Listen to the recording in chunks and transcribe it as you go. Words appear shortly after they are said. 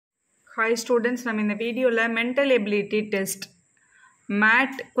Hi students, நம்ம இந்த வீடியோல mental ability test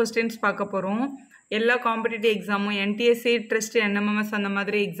MAT questions பார்க்க போறோம். எல்லா காம்படிட்டிவ் எக்ஸாமும் NTSE ட்ரஸ்ட் NMMS அந்த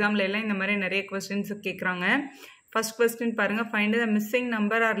மாதிரி எக்ஸாம்ல எல்லாம் இந்த மாதிரி நிறைய questions கேக்குறாங்க. First question பாருங்க, find the missing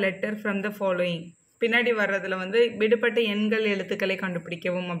number or letter from the following. பின்னாடி வர்றதுல வந்து விடுபட்ட எண்கள் எழுத்துக்களை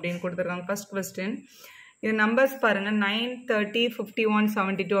கண்டுபிடிக்கவும் அப்படினு கொடுத்திருக்காங்க. First question. இது நம்பர்ஸ் பாருங்க 9 30 51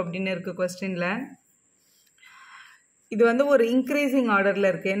 72 அப்படினு இருக்கு क्वेश्चनல. இது வந்து ஒரு இன்க்ரீசிங் ஆர்டர்ல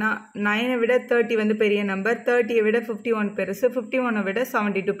இருக்கு. ஏன்னா 9 விட 30 வந்து பெரிய நம்பர், 30 விட 51 பெருசு, 51 விட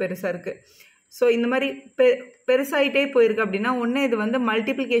 72 பெருசா இருக்கு. ஸோ இந்த மாதிரி பெருசாயிட்டே போயிருக்கு அப்படின்னா ஒன்று இது வந்து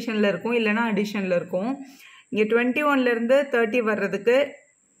மல்டிப்ளிகேஷன்ல இருக்கும், இல்லைன்னா அடிஷன்ல இருக்கும். இங்கே 21ல இருந்து 30 வர்றதுக்கு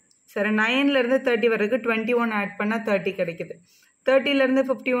சரி 9ல இருந்து 30 வர்றதுக்கு 21 ஆட் பண்ணா 30 கிடைக்குது. 30ல இருந்து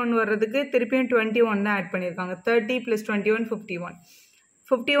 51 வர்றதுக்கு திருப்பியும் 21 தான் ஆட் பண்ணியிருக்காங்க. 30 + 21 51.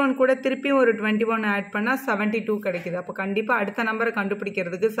 51 கூட திருப்பியும் ஒரு 21 ஆட் பண்ணா 72 கிடைக்குது. அப்போ கண்டிப்பா அடுத்த நம்பரை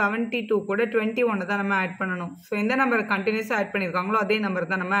கண்டுபிடிக்கிறதுக்கு 72 கூட 21 தான் நம்ம ஆட் பண்ணணும். ஸோ எந்த நம்பரை கண்டினியூஸா ஆட் பண்ணியிருக்காங்களோ அதே நம்பர்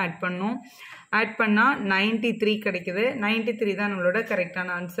தான் நம்ம ஆட் பண்ணணும். ஆட் பண்ணா 93 கிடைக்குது. 93 தான் நம்மளோட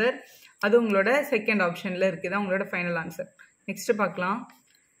கரெக்டான ஆன்சர். அது உங்களோட செகண்ட் ஆப்ஷன்ல இருக்குது, உங்களோட ஃபைனல் ஆன்சர். நெக்ஸ்ட் பார்க்கலாம்.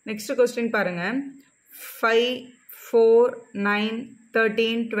 நெக்ஸ்ட் கொஸ்டின் பாருங்க, 5 4 9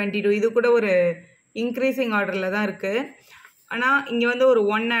 13 22. இது கூட ஒரு இன்க்ரீசிங் ஆர்டர்ல தான் இருக்கு. ஆனால் இங்கே வந்து ஒரு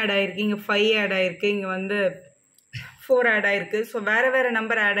 1 ஆட் ஆயிருக்கு, இங்கே 5 ஆட் ஆயிருக்கு, இங்கே வந்து 4 ஆட் ஆயிருக்கு. ஸோ வேற வேற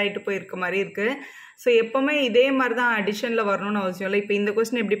நம்பர் ஆட் ஆகிட்டு போயிருக்க மாதிரி இருக்கு. ஸோ எப்பவுமே இதே மாதிரி தான் அடிஷனில் வரணும்னு அவசியம் இல்லை. இப்போ இந்த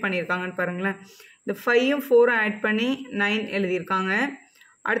கொஸ்டின் எப்படி பண்ணியிருக்காங்கன்னு பாருங்களேன். இந்த 5ம் 4ம் ஆட் பண்ணி 9 எழுதியிருக்காங்க.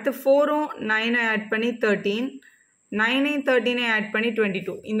 அடுத்து 4ம் 9 ஆட் பண்ணி 13, 9ஐயும் 13ஐயும் ஆட் பண்ணி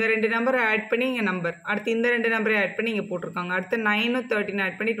 22. இந்த ரெண்டு நம்பரை ஆட் பண்ணி இங்கே நம்பர், அடுத்து இந்த ரெண்டு நம்பரை ஆட் பண்ணி இங்கே போட்டிருக்காங்க. அடுத்து 9ம் 13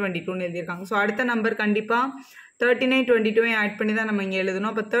 ஆட் பண்ணி 22ன்னு எழுதியிருக்காங்க. ஸோ அடுத்த நம்பர் கண்டிப்பாக 13ஐயும் 22ஐயும் ஆட் பண்ணி தான் நம்ம இங்கே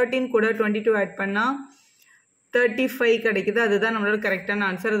எழுதணும். அப்போ 13 கூட 22 ஆட் பண்ணால் 35 கிடைக்குது. அதுதான் நம்மளோட கரெக்டான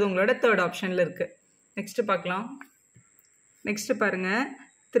ஆன்சர். அது உங்களோட தேர்ட் ஆப்ஷனில் இருக்குது. நெக்ஸ்ட் பார்க்கலாம். நெக்ஸ்ட் பாருங்க,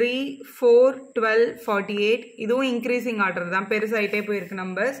 3 4 12 48. இதுவும் இன்க்ரீசிங் ஆர்டர் தான், பெருசாகிட்டே போயிருக்கு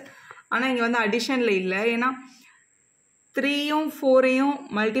நம்பர்ஸ். ஆனால் இங்கே வந்து அடிஷனில் இல்லை. ஏன்னா 3யும் 4ஐயும்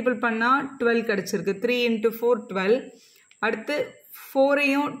மல்டிபிள் பண்ணால் 12 கிடச்சிருக்கு. 3 × 4 12. அடுத்து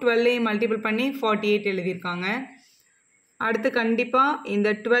 4ஐயும் 12ஐயும் மல்டிபிள் பண்ணி 48 எழுதியிருக்காங்க. அடுத்து கண்டிப்பாக இந்த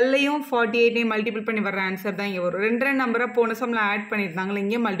 12ஐயும் 48ஐயும் மல்டிபிள் பண்ணி வர்ற ஆன்சர் தான் இங்கே வரும். ரெண்டு நம்பராக போன சம்மில் ஆட் பண்ணியிருந்தாங்களே,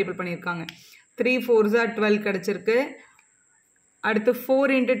 இங்கேயும் மல்டிபிள் பண்ணியிருக்காங்க. 3 4s 12 கிடச்சிருக்கு. அடுத்து 4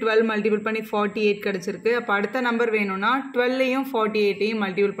 × 12 மல்டிபிள் பண்ணி 48 கிடச்சிருக்கு. அப்போ அடுத்த நம்பர் வேணும்னா 12ஐயும் 48ஐயும்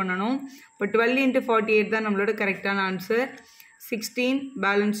மல்டிபிள் பண்ணணும். இப்போ 12 × 48 தான் நம்மளோட கரெக்டான ஆன்சர். 16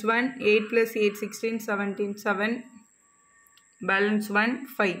 balance 1, 8 + 8 16 17 7 balance 1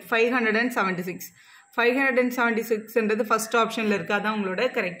 5 576. 576ன்றது ஃபர்ஸ்ட் ஆப்ஷனில் இருக்குது, அதான் உங்களோட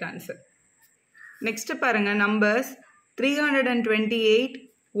கரெக்ட் ஆன்சர். நெக்ஸ்ட் பாருங்க, நம்பர்ஸ் 328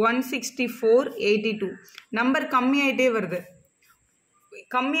 164 82. நம்பர் கம்மியாயிட்டே வருது.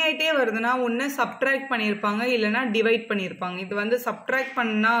 கம்மியாயிட்டே வருதுன்னா ஒன்று சப்ட்ராக்ட் பண்ணியிருப்பாங்க, இல்லைன்னா டிவைட் பண்ணியிருப்பாங்க. இது வந்து சப்ட்ராக்ட்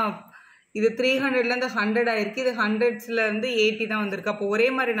பண்ணால் இது 300லேருந்து 100 ஆயிருக்கு, இது 100ஸ்லேருந்து 80 தான் வந்திருக்கு. அப்போ ஒரே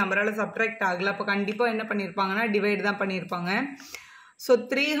மாதிரி நம்பரால் சப்ட்ராக்ட் ஆகலை. அப்போ கண்டிப்பாக என்ன பண்ணியிருப்பாங்கன்னா டிவைட் தான் பண்ணியிருப்பாங்க. ஸோ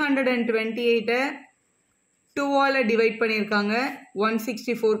 328ஐ 2ஆல் டிவைட் பண்ணியிருக்காங்க,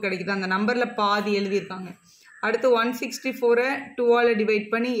 164 கிடைக்குது. அந்த நம்பரில் பாதி எழுதியிருக்காங்க. அடுத்து 164ஐ 2ஆல் டிவைட்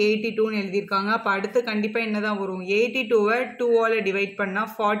பண்ணி 82ன்னு எழுதியிருக்காங்க. அப்போ அடுத்து கண்டிப்பாக என்ன தான் வரும், 82ஐ 2ஆல் டிவைட் பண்ணால்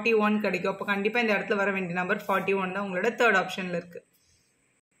 41 கிடைக்கும். அப்போ கண்டிப்பாக இந்த இடத்துல வர வேண்டிய நம்பர் 41 தான் உங்களோட தேர்ட் ஆப்ஷனில் இருக்குது.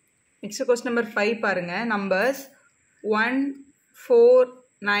 நெக்ஸ்ட் கொஸ்டின் நம்பர் 5 பாருங்க, நம்பர்ஸ் 1 4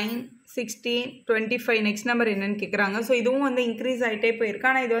 9 16 25. நெக்ஸ்ட் நம்பர் என்னன்னு கேட்குறாங்க. ஸோ இதுவும் வந்து இன்க்ரீஸ் ஆகிட்டே போயிருக்கு.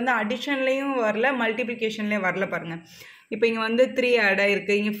 ஆனால் இது வந்து அடிஷன்லேயும் வரல, மல்டிப்ளிகேஷன்லேயும் வரல. பாருங்க, இப்போ இங்கே வந்து 3 ஆட்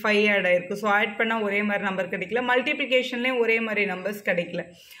ஆயிருக்கு, இங்கே 5 ஆட் ஆயிருக்கு. ஸோ ஆட் பண்ணால் ஒரே மாதிரி நம்பர் கிடைக்கல, மல்டிப்ளிகேஷன்லேயும் ஒரே மாதிரி நம்பர்ஸ் கிடைக்கல.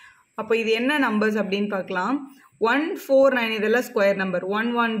 அப்போ இது என்ன நம்பர்ஸ் அப்படின்னு பார்க்கலாம். 1 4 9 இதெல்லாம் square number.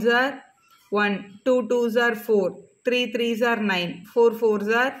 1 1s are 1, 2 2s are 4, 3 3s are 9, 4 4s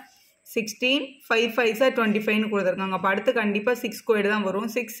are 16, 5 5s are 25ன்னு கொடுத்துருக்காங்க. அப்போ அடுத்து கண்டிப்பாக 6 ஸ்கொயர் தான் வரும்.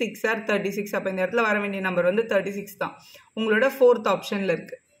 6 6 are 36. அப்போ இந்த இடத்துல வர வேண்டிய நம்பர் வந்து 36 தான். உங்களோட ஃபோர்த் ஆப்ஷனில்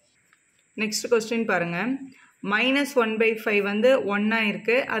இருக்குது. நெக்ஸ்ட் கொஸ்டின் பாருங்கள், -1/5 வந்து 1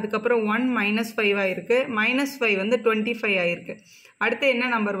 ஆயிருக்கு. அதுக்கப்புறம் 1 -5 ஆயிருக்கு. -5 வந்து 25 ஆயிருக்கு. அடுத்து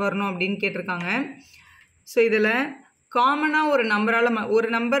என்ன நம்பர் வரணும் அப்படின்னு கேட்டிருக்காங்க. ஸோ இதில் காமனாக ஒரு நம்பரால் ஒரு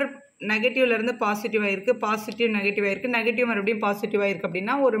நம்பர் நெகட்டிவ்ல இருந்து பாசிட்டிவ் ஆயிருக்கு, பாசிட்டிவ் நெகட்டிவ் ஆயிருக்கு, நெகட்டிவ் மறுபடியும் பாசிட்டிவ் ஆயிருக்கு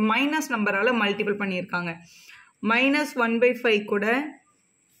அப்படின்னா ஒரு மைனஸ் நம்பரால் மல்டிபிள் பண்ணியிருக்காங்க. -1/5 கூட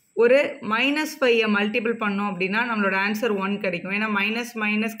ஒரு -5ஐ மல்டிபிள் பண்ணோம் அப்படின்னா நம்மளோட ஆன்சர் 1 கிடைக்கும். ஏன்னா மைனஸ்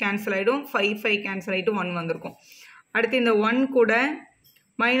மைனஸ் கேன்சல் ஆகிடும், 5 5 கேன்சல் ஆகிட்டு 1 வந்திருக்கும். அடுத்து இந்த 1 கூட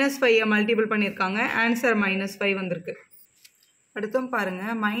 -5ஐ மல்டிபிள் பண்ணியிருக்காங்க, ஆன்சர் -5 வந்திருக்கு. அடுத்தும்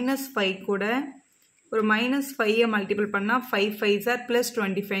பாருங்கள் -5 கூட ஒரு -5 மல்டிபிள் பண்ணால் 5 5s are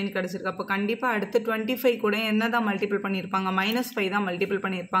 +25 கிடச்சிருக்கு. அப்போ கண்டிப்பாக அடுத்து 25 கூட என்ன தான் மல்டிபிள் பண்ணியிருப்பாங்க, -5 தான் மல்டிபிள்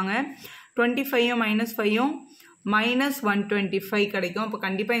பண்ணியிருப்பாங்க. 25யும் -5யும் -125 கிடைக்கும். அப்போ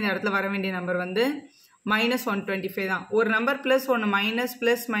கண்டிப்பாக இந்த இடத்துல வர வேண்டிய நம்பர் வந்து -125 தான். ஒரு நம்பர் ப்ளஸ் ஒன்று மைனஸ்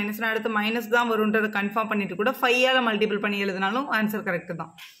ப்ளஸ் மைனஸ்னா அடுத்து மைனஸ் தான் வரும்ன்றதை கன்ஃபார்ம் பண்ணிட்டு கூட 5ஆல் மல்டிபிள் பண்ணி எழுதினாலும் ஆன்சர் கரெக்டு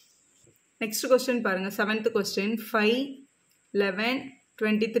தான். நெக்ஸ்ட் கொஸ்டின் பாருங்கள், 7th கொஸ்டின். 5 11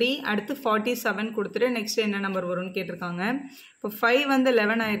 23 அடுத்து 47 கொடுத்துட்டு நெக்ஸ்ட் என்ன நம்பர் வரும்னு கேட்டிருக்காங்க. இப்போ 5 வந்து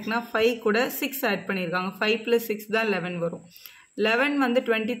 11 ஆயிருக்குன்னா 5 கூட 6 ஆட் பண்ணியிருக்காங்க. 5 + 6 தான் 11 வரும். 11 வந்து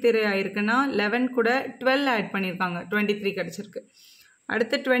 23 ஆயிருக்குன்னா 11 கூட 12 ஆட் பண்ணியிருக்காங்க, 23 கிடச்சிருக்கு.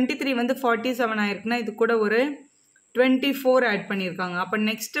 அடுத்து 23 வந்து 47 ஆயிருக்குன்னா இது கூட ஒரு 24 ஆட் பண்ணியிருக்காங்க. அப்போ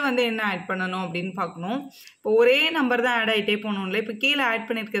நெக்ஸ்ட்டு வந்து என்ன ஆட் பண்ணணும் அப்படின்னு பார்க்கணும். இப்போ ஒரே நம்பர் தான் ஆட் ஆகிட்டே போகணும்ல. இப்போ கீழே add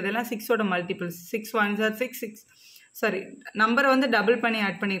பண்ணியிருக்கிறதெல்லாம் 6ஓட multiples. 6 1s are 6 6 sorry நம்பரை வந்து டபுள் பண்ணி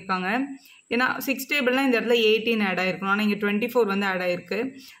ஆட் பண்ணியிருக்காங்க. ஏன்னா 6 டேபிள்னால் இந்த இடத்துல 18 ஆட் ஆகிருக்கணும். ஆனால் இங்கே 24 வந்து ஆட் ஆகிருக்கு.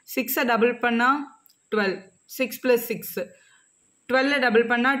 6ஐ டபுள் பண்ணால் 12, 6 + 6, 12 டபுள்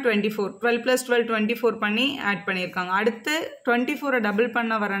பண்ணால் 24, 12 + 12 24 பண்ணி ஆட் பண்ணியிருக்காங்க. அடுத்து 24 டபுள்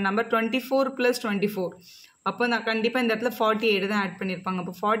பண்ண வர நம்பர் 24 + 24. அப்போ நான் கண்டிப்பாக இந்த இடத்துல 48 தான் ஆட் பண்ணியிருப்பாங்க.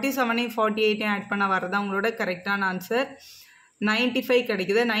 அப்போ 47ஐயும் 48ஐயும் ஆட் பண்ண வரதான் உங்களோட கரெக்டான ஆன்சர். 95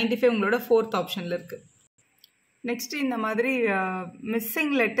 கிடைக்குது. 95 உங்களோட 4th ஆப்ஷனில் இருக்குது. நெக்ஸ்ட் இந்த மாதிரி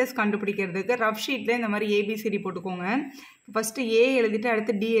மிஸ்ஸிங் லெட்டர்ஸ் கண்டுபிடிக்கிறதுக்கு ரஃப் ஷீட்டில் இந்த மாதிரி ABCD போட்டுக்கோங்க. ஃபஸ்ட்டு A எழுதிட்டு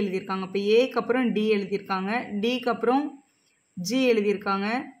அடுத்து D எழுதியிருக்காங்க. இப்போ ஏக்கு அப்புறம் D எழுதியிருக்காங்க, Dக்கு அப்புறம் G எழுதியிருக்காங்க,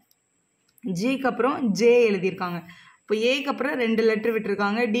 Gக்கு அப்புறம் J எழுதியிருக்காங்க. இப்போ ஏக்கு அப்புறம் 2 லெட்டர்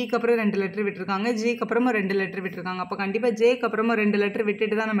விட்டுருக்காங்க, Dக்கு அப்புறம் 2 லெட்டர் விட்டுருக்காங்க, Gக்கு அப்புறமும் 2 லெட்டர் விட்டுருக்காங்க. அப்போ கண்டிப்பாக Jக்கு அப்புறமும் 2 லெட்டர்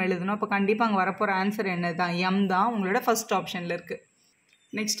விட்டுட்டு தான் நம்ம எழுதணும். அப்போ கண்டிப்பாக அங்கே வரப்போகிற ஆன்சர் என்ன தான், M தான் உங்களோட ஃபஸ்ட் ஆப்ஷனில் இருக்குது.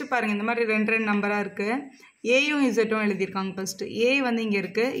 நெக்ஸ்ட்டு பாருங்கள், இந்த மாதிரி 2 நம்பராக இருக்குது. ஏயும் இசட்டும் எழுதியிருக்காங்க. ஃபஸ்ட்டு ஏ வந்து இங்கே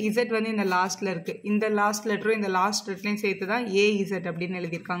இருக்குது, இசட் வந்து இந்த லாஸ்ட்டில் இருக்குது. இந்த லாஸ்ட் லெட்டரும் இந்த லாஸ்ட் லெட்டரையும் சேர்த்து தான் AZ அப்படின்னு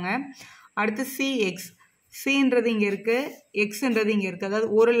எழுதியிருக்காங்க. அடுத்து CX, சின்றது இங்கே இருக்குது, எக்ஸுன்றது இங்கே இருக்குது. அதாவது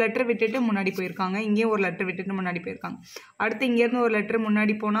ஒரு லெட்டர் விட்டுட்டு முன்னாடி போயிருக்காங்க, இங்கேயும் ஒரு லெட்டர் விட்டுட்டு முன்னாடி போயிருக்காங்க. அடுத்து இங்கேருந்து ஒரு லெட்டர்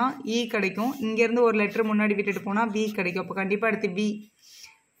முன்னாடி போனால் E கிடைக்கும், இங்கேருந்து ஒரு லெட்டர் முன்னாடி விட்டுட்டு போனால் V கிடைக்கும். அப்போ கண்டிப்பாக அடுத்து V,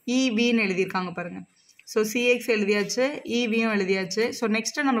 EVன்னு எழுதியிருக்காங்க பாருங்கள். ஸோ CX எழுதியாச்சு, EVயும் எழுதியாச்சு. ஸோ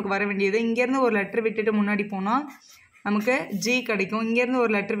நெக்ஸ்ட்டு நமக்கு வர வேண்டியது, இங்கேருந்து ஒரு லெட்டர் விட்டுட்டு முன்னாடி போனால் நமக்கு G கிடைக்கும், இங்கேருந்து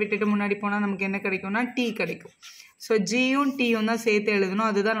ஒரு லெட்டர் விட்டுட்டு முன்னாடி போனால் நமக்கு என்ன கிடைக்கும்னா T கிடைக்கும். ஸோ Gயும் Tயும் தான் சேர்த்து எழுதணும்.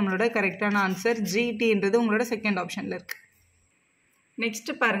 அதுதான் நம்மளோட கரெக்டான ஆன்சர். GTன்றது உங்களோட செகண்ட் ஆப்ஷனில் இருக்குது.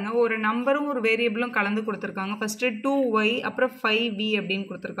 நெக்ஸ்ட்டு பாருங்கள், ஒரு நம்பரும் ஒரு வேரியபிளும் கலந்து கொடுத்துருக்காங்க. ஃபஸ்ட்டு 2y அப்புறம் 5v அப்படின்னு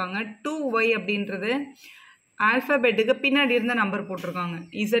கொடுத்துருக்காங்க. 2y அப்படின்றது ஆல்ஃபபெட்டுக்கு பின்னாடி இருந்த நம்பர் போட்டிருக்காங்க.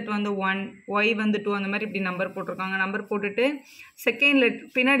 Z வந்து 1, Y வந்து 2, அந்த மாதிரி இப்படி நம்பர் போட்டிருக்காங்க. நம்பர் போட்டுட்டு செகண்ட் லெட்டர்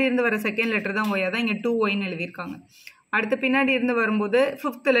பின்னாடி இருந்து வர செகண்ட் லெட்டர் தான் Y, அதான் இங்கே 2yன்னு எழுதியிருக்காங்க. அடுத்து பின்னாடி இருந்து வரும்போது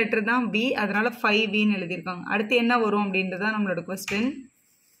 5th லெட்டர் தான் V, அதனால் 5vன்னு எழுதியிருக்காங்க. அடுத்து என்ன வரும் அப்படின்றது தான் நம்மளோட கொஸ்டின்.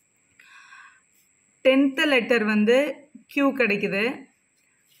 10th லெட்டர் வந்து Q கிடைக்குது,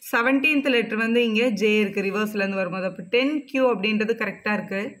 17th லெட்டர் வந்து இங்கே J இருக்குது ரிவர்ஸ்லேருந்து வரும்போது. அப்போ 10Q அப்படின்றது கரெக்டாக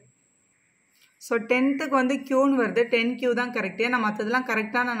இருக்குது. ஸோ 10th வந்து Qன்னு வருது, 10Q தான் கரெக்டு. நான் மற்றதெல்லாம்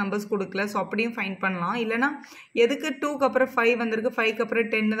கரெக்டான நம்பர்ஸ் கொடுக்கல, ஸோ அப்படியும் ஃபைன் பண்ணலாம். இல்லைனா எதுக்கு 2க்கு அப்புறம் 5 வந்திருக்கு, 5க்கு அப்புறம்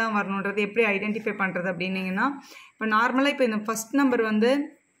 10 தான் வரணுன்றது எப்படி ஐடென்டிஃபை பண்ணுறது அப்படின்னீங்கன்னா, இப்போ நார்மலாக இப்போ இந்த ஃபஸ்ட் நம்பர் வந்து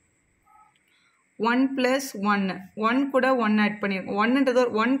 1 + 1, 1 கூட 1 ஆட் பண்ணியிருக்கோம். 1ன்றது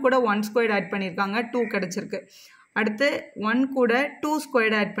 1 கூட 1 ஸ்கொயர்டு ஆட் பண்ணியிருக்காங்க, 2 கிடச்சிருக்கு. அடுத்து 1 கூட 2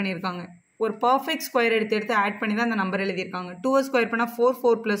 ஸ்கொயர்டு ஆட் பண்ணியிருக்காங்க. ஒரு பர்ஃபெக்ட் ஸ்கொயர் எடுத்து ஆட் பண்ணி தான் அந்த நம்பர் எழுதியிருக்காங்க. 2 ஸ்கொயர் பண்ணால் 4,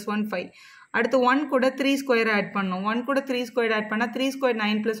 4 + 1 5. அடுத்து 1 கூட 3 ஸ்கொயர் ஆட் பண்ணணும். 1 கூட 3 ஸ்கொயர் ஆட் பண்ணால் 3 ஸ்கொயர்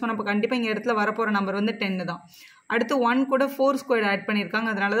 9 + 1. அப்போ கண்டிப்பாக இங்கே இடத்துல வரப்போகிற நம்பர் வந்து 10 தான். அடுத்து 1 கூட 4 ஸ்கொயர் ஆட் பண்ணியிருக்காங்க,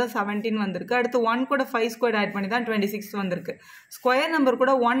 அதனால தான் 17 வந்திருக்கு. அடுத்து 1 கூட 5 ஸ்கொயர் ஆட் பண்ணி தான் 26 வந்திருக்கு. ஸ்கொயர் நம்பர்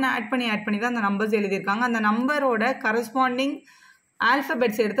கூட 1 ஆட் பண்ணி தான் அந்த நம்பர்ஸ் எழுதியிருக்காங்க. அந்த நம்பரோட கரஸ்பாண்டிங்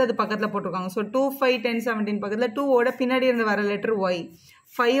ஆல்ஃபபெட்ஸ் எடுத்து அது பக்கத்தில் போட்டிருக்காங்க. ஸோ 2 5 10 17 பக்கத்தில் 2ஓட பின்னாடி இருந்து வர லெட்டர் Y,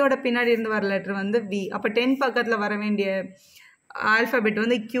 5ஓட பின்னாடி இருந்து வர லெட்டர் வந்து V. அப்போ 10 பக்கத்தில் வர வேண்டிய ஆல்ஃபபெட்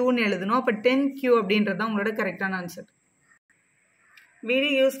வந்து Qன்னு எழுதணும். அப்போ 10Q அப்படின்றது தான் உங்களோட கரெக்டான ஆன்சர்.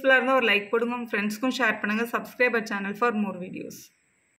 வீடியோ யூஸ்ஃபுல்லாக இருந்தால் ஒரு லைக் போடுங்க, உங்கள் ஃப்ரெண்ட்ஸ்க்கும் ஷேர் பண்ணுங்கள். Subscribe our channel for more videos.